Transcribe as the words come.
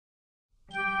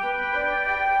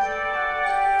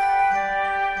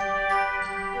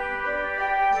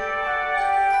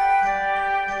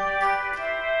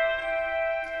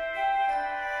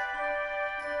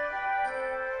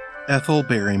Ethel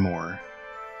Barrymore,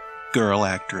 Girl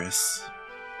Actress,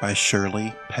 by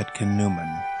Shirley Petkin Newman.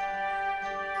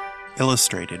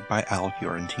 Illustrated by Al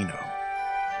Fiorentino.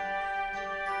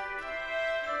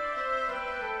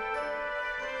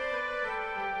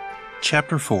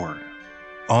 Chapter 4.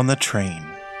 On the Train.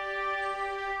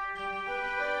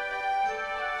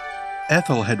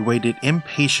 Ethel had waited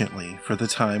impatiently for the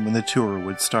time when the tour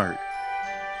would start.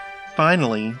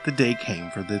 Finally, the day came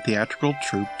for the theatrical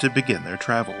troupe to begin their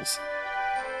travels.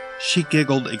 She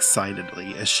giggled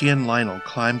excitedly as she and Lionel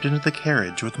climbed into the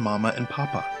carriage with Mama and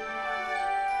Papa.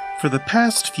 For the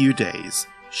past few days,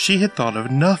 she had thought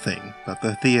of nothing but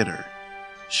the theater.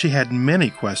 She had many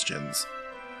questions.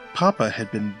 Papa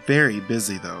had been very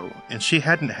busy, though, and she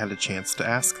hadn't had a chance to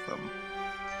ask them.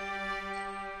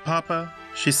 "Papa,"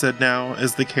 she said now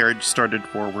as the carriage started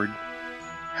forward,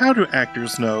 "how do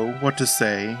actors know what to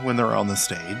say when they're on the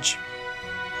stage?"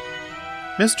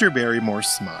 Mr. Barrymore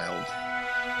smiled.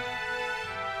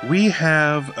 "We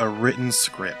have a written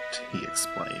script," he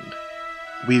explained.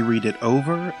 "We read it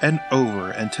over and over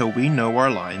until we know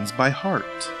our lines by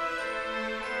heart."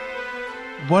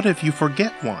 "What if you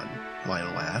forget one?"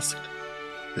 Lionel asked.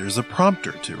 "There's a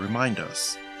prompter to remind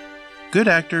us." "Good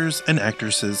actors and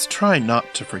actresses try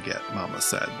not to forget," Mama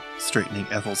said, straightening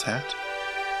Ethel's hat.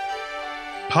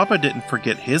 "Papa didn't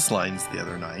forget his lines the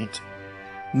other night."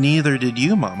 "Neither did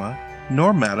you, Mama,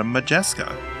 nor Madame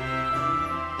Modjeska."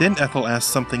 Then Ethel asked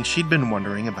something she'd been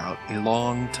wondering about a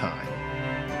long time.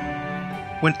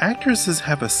 "When actresses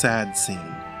have a sad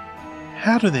scene,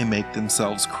 how do they make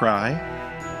themselves cry?"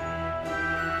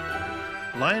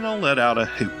 Lionel let out a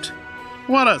hoot.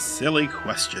 "What a silly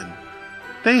question!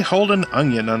 They hold an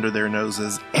onion under their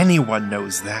noses. Anyone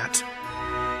knows that."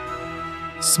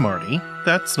 "Smarty,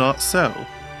 that's not so."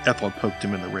 Ethel poked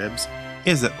him in the ribs.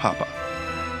 "Is it, Papa?"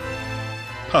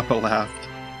 Papa laughed.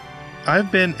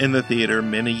 "I've been in the theater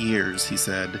many years," he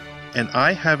said, "and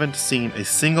I haven't seen a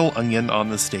single onion on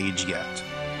the stage yet."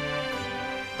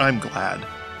 "I'm glad.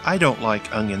 I don't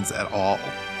like onions at all."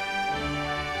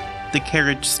 The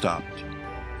carriage stopped,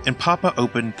 and Papa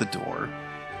opened the door.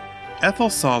 Ethel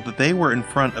saw that they were in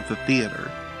front of the theater.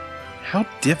 How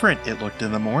different it looked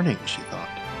in the morning, she thought.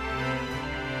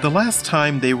 The last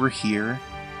time they were here,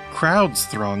 crowds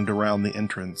thronged around the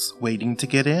entrance, waiting to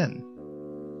get in.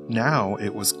 Now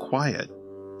it was quiet,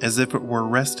 as if it were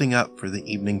resting up for the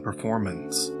evening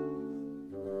performance.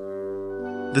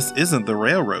 "This isn't the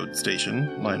railroad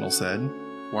station," Lionel said.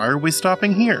 "Why are we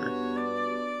stopping here?"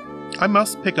 "I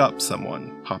must pick up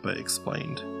someone," Papa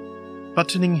explained,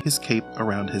 buttoning his cape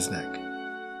around his neck.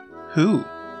 "Who?"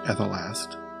 Ethel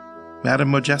asked.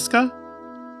 "Madame Modjeska?"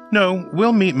 "No,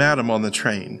 we'll meet Madame on the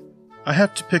train. I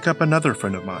have to pick up another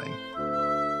friend of mine."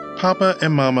 Papa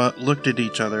and Mama looked at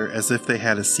each other as if they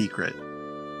had a secret.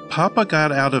 Papa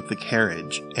got out of the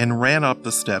carriage and ran up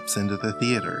the steps into the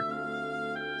theater.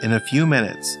 In a few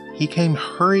minutes, he came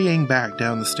hurrying back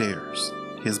down the stairs,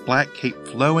 his black cape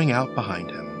flowing out behind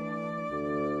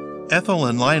him. Ethel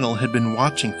and Lionel had been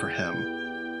watching for him.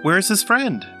 "Where's his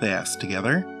friend?" they asked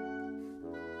together.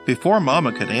 Before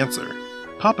Mama could answer,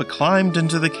 Papa climbed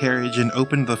into the carriage and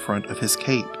opened the front of his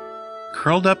cape.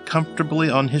 Curled up comfortably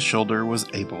on his shoulder was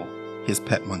Abel, his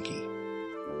pet monkey.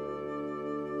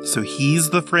 "So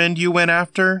he's the friend you went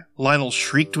after?" Lionel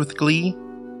shrieked with glee.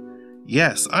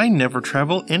 "Yes, I never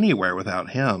travel anywhere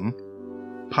without him."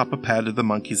 Papa patted the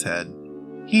monkey's head.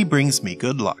 "He brings me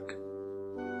good luck."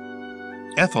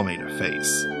 Ethel made a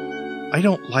face. "I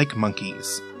don't like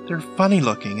monkeys. They're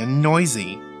funny-looking and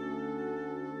noisy."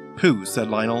 "Pooh," said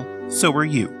Lionel. "So are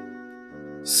you."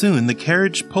 Soon the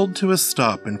carriage pulled to a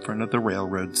stop in front of the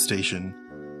railroad station.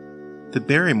 The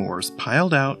Barrymores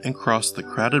piled out and crossed the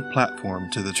crowded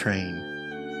platform to the train.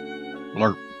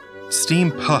 Blurp! Steam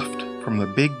puffed from the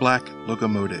big black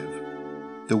locomotive.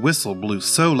 The whistle blew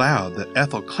so loud that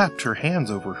Ethel clapped her hands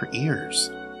over her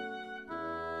ears.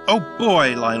 "Oh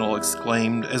boy!" Lionel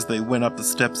exclaimed as they went up the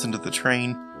steps into the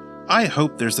train. "I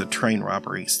hope there's a train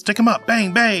robbery. Stick 'em up!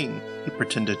 Bang, bang!" He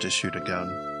pretended to shoot a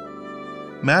gun.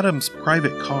 Madame's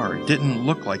private car didn't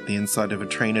look like the inside of a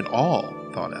train at all,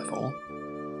 thought Ethel.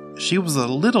 She was a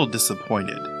little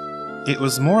disappointed. It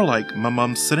was more like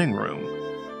Mum's sitting room.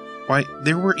 Why,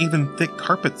 there were even thick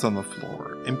carpets on the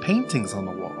floor and paintings on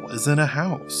the wall, as in a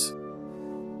house.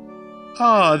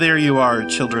 "Ah, there you are,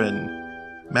 children!"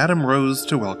 Madame rose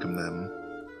to welcome them.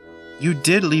 "You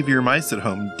did leave your mice at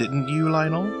home, didn't you,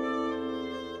 Lionel?"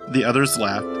 The others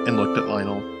laughed and looked at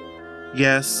Lionel.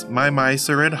 "Yes, my mice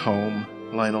are at home,"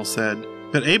 Lionel said.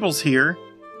 "But Abel's here."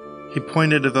 He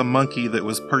pointed at the monkey that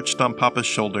was perched on Papa's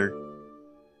shoulder.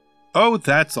 "Oh,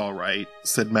 that's all right,"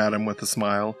 said Madame with a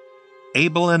smile.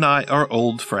 Abel and I are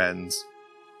old friends.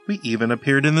 We even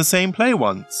appeared in the same play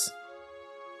once.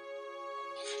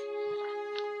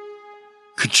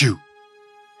 Ka-choo!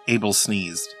 Abel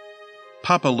sneezed.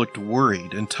 Papa looked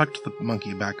worried and tucked the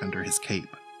monkey back under his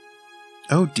cape.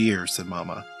 Oh dear, said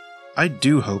Mama. I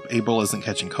do hope Abel isn't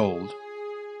catching cold.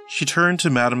 She turned to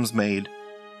Madam's maid.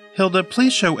 Hilda,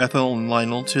 please show Ethel and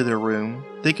Lionel to their room.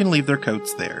 They can leave their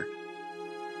coats there.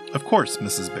 Of course,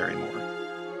 Mrs. Barrymore.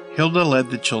 Hilda led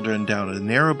the children down a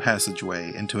narrow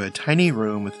passageway into a tiny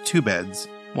room with 2 beds,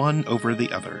 one over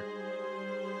the other.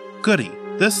 Goody,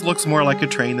 this looks more like a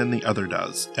train than the other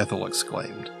does, Ethel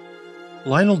exclaimed.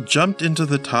 Lionel jumped into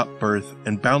the top berth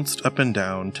and bounced up and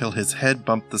down till his head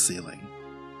bumped the ceiling.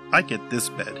 I get this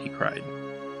bed, he cried.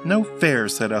 No fair,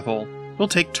 said Ethel. We'll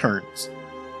take turns.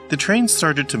 The train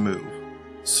started to move,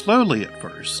 slowly at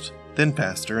first, then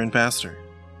faster and faster.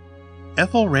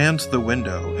 Ethel ran to the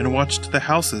window and watched the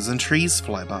houses and trees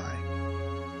fly by.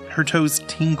 Her toes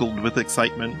tingled with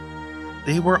excitement.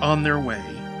 They were on their way.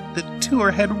 The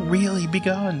tour had really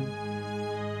begun.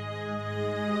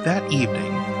 That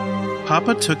evening,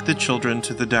 Papa took the children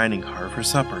to the dining car for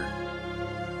supper.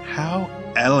 How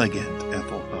elegant,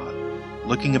 Ethel thought,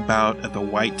 looking about at the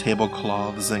white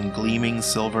tablecloths and gleaming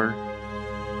silver.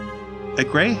 A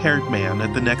gray-haired man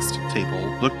at the next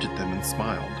table looked at them and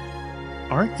smiled.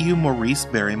 Aren't you Maurice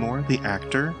Barrymore, the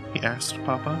actor? He asked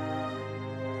Papa.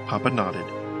 Papa nodded.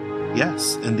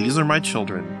 Yes, and these are my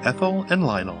children, Ethel and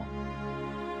Lionel.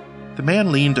 The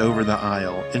man leaned over the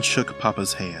aisle and shook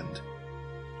Papa's hand.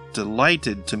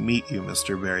 Delighted to meet you,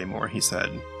 Mr. Barrymore, he said.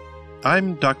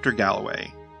 I'm Dr.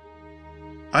 Galloway.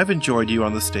 I've enjoyed you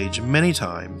on the stage many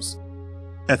times.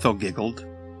 Ethel giggled.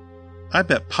 I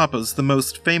bet Papa's the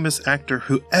most famous actor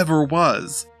who ever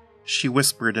was, she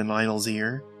whispered in Lionel's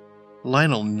ear.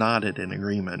 Lionel nodded in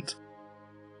agreement.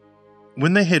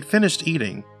 When they had finished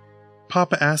eating,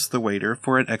 Papa asked the waiter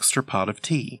for an extra pot of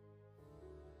tea.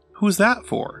 Who's that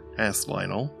for? Asked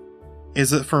Lionel.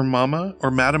 Is it for Mama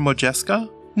or Madame Modjeska?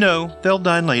 No, they'll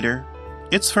dine later.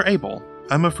 It's for Abel.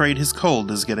 I'm afraid his cold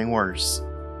is getting worse.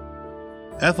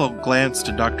 Ethel glanced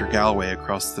at Dr. Galloway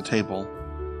across the table.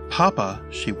 Papa,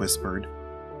 she whispered,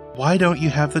 why don't you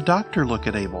have the doctor look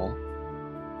at Abel?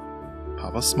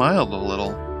 Papa smiled a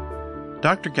little.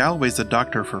 Dr. Galloway's a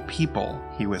doctor for people,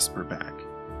 he whispered back.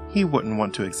 He wouldn't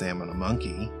want to examine a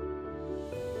monkey.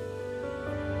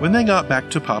 When they got back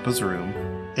to Papa's room,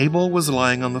 Abel was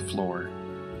lying on the floor.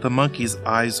 The monkey's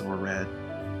eyes were red.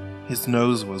 His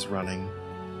nose was running.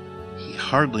 He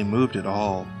hardly moved at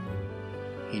all.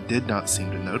 He did not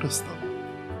seem to notice them.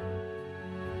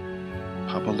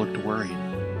 Papa looked worried.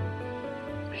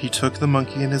 He took the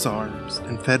monkey in his arms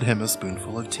and fed him a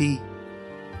spoonful of tea.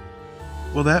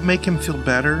 Will that make him feel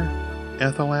better?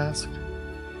 Ethel asked.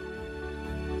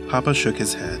 Papa shook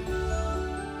his head.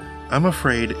 I'm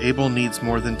afraid Abel needs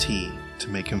more than tea to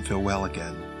make him feel well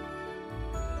again.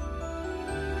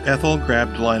 Ethel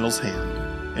grabbed Lionel's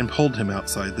hand and pulled him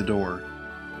outside the door.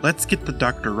 Let's get the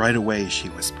doctor right away, she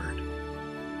whispered.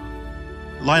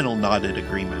 Lionel nodded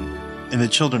agreement, and the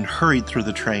children hurried through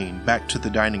the train back to the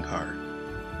dining car.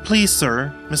 Please,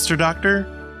 sir, Mr. Doctor,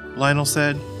 Lionel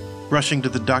said, rushing to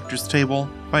the doctor's table.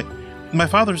 My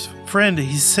father's friend,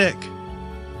 he's sick.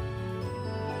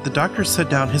 The doctor set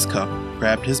down his cup,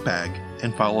 grabbed his bag,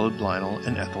 and followed Lionel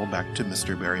and Ethel back to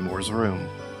Mr. Barrymore's room.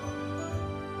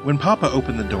 When Papa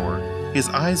opened the door, his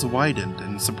eyes widened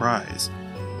in surprise.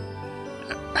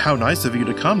 How nice of you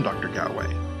to come, Dr.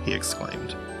 Galloway, he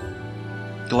exclaimed.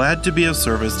 Glad to be of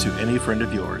service to any friend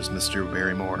of yours, Mr.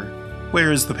 Barrymore.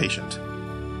 Where is the patient?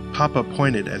 Papa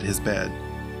pointed at his bed.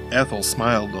 Ethel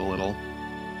smiled a little.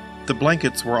 The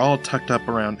blankets were all tucked up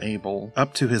around Abel,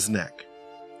 up to his neck.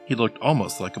 He looked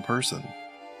almost like a person.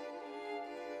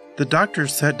 The doctor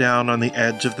sat down on the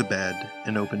edge of the bed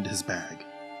and opened his bag.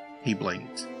 He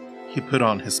blinked. He put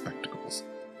on his spectacles.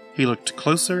 He looked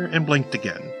closer and blinked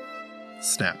again.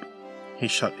 Snap. He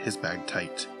shut his bag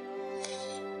tight.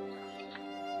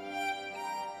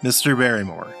 Mr.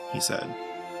 Barrymore, he said,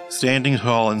 standing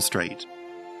tall and straight.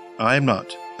 I am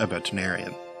not a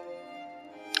veterinarian.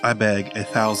 I beg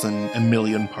 1,000 a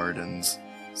million pardons,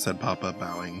 said Papa,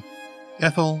 bowing.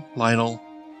 Ethel, Lionel,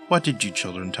 what did you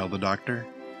children tell the doctor?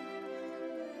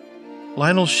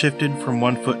 Lionel shifted from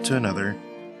one foot to another.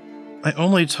 I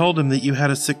only told him that you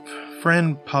had a sick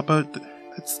friend, Papa.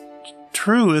 That's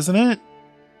true, isn't it?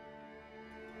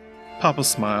 Papa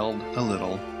smiled a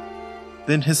little.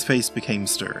 Then his face became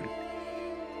stern.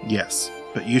 Yes,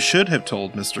 but you should have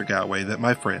told Mr. Galloway that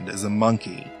my friend is a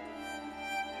monkey.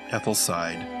 Ethel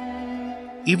sighed.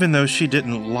 Even though she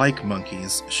didn't like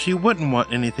monkeys, she wouldn't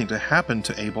want anything to happen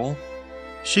to Abel.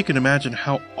 She could imagine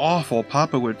how awful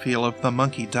Papa would feel if the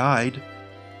monkey died.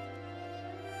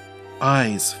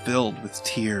 Eyes filled with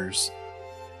tears.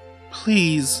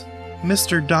 "Please,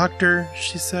 Mr. Doctor,"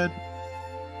 she said,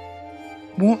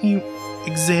 "won't you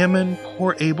examine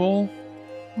poor Abel?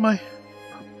 My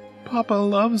Papa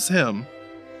loves him.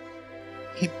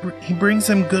 He brings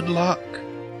him good luck."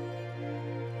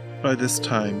 By this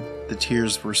time, the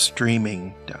tears were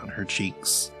streaming down her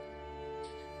cheeks.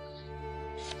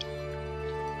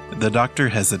 The doctor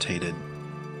hesitated.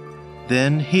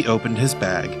 Then he opened his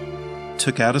bag,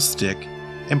 took out a stick,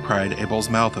 and pried Abel's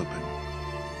mouth open.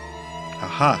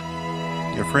 "Aha!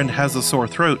 Your friend has a sore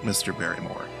throat, Mr.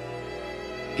 Barrymore.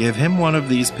 Give him one of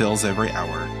these pills every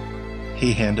hour."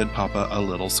 He handed Papa a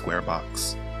little square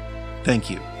box. Thank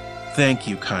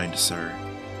you, kind sir."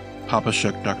 Papa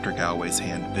shook Dr. Galway's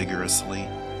hand vigorously.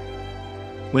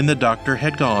 When the doctor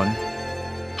had gone,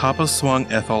 Papa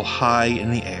swung Ethel high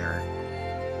in the air.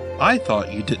 "I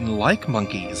thought you didn't like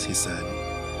monkeys," he said.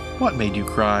 "What made you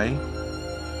cry?"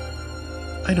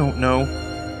 "I don't know.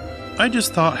 I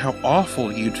just thought how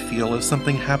awful you'd feel if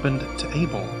something happened to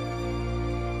Abel."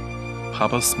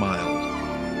 Papa smiled.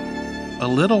 "A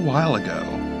little while ago,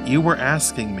 you were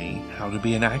asking me how to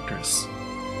be an actress."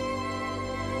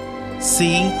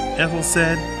 "See," Ethel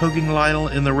said, poking Lionel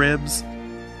in the ribs.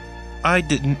 "I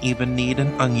didn't even need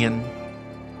an onion."